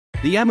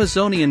The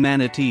Amazonian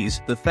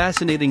manatees. The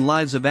fascinating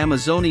lives of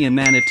Amazonian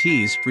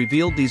manatees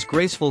revealed these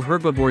graceful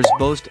herbivores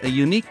boast a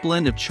unique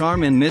blend of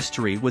charm and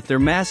mystery. With their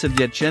massive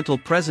yet gentle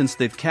presence,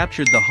 they've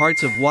captured the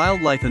hearts of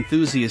wildlife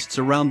enthusiasts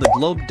around the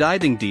globe.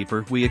 Diving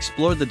deeper, we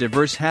explore the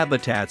diverse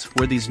habitats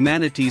where these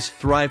manatees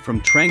thrive.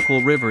 From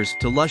tranquil rivers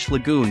to lush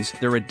lagoons,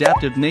 their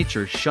adaptive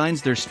nature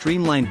shines. Their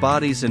streamlined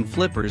bodies and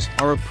flippers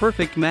are a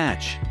perfect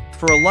match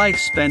for a life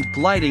spent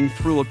gliding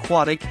through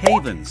aquatic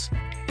havens.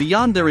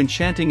 Beyond their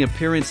enchanting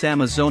appearance,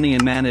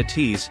 Amazonian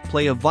manatees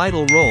play a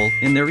vital role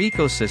in their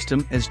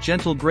ecosystem. As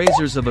gentle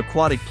grazers of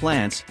aquatic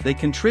plants, they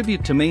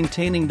contribute to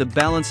maintaining the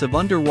balance of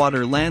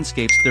underwater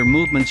landscapes. Their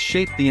movements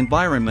shape the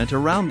environment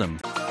around them.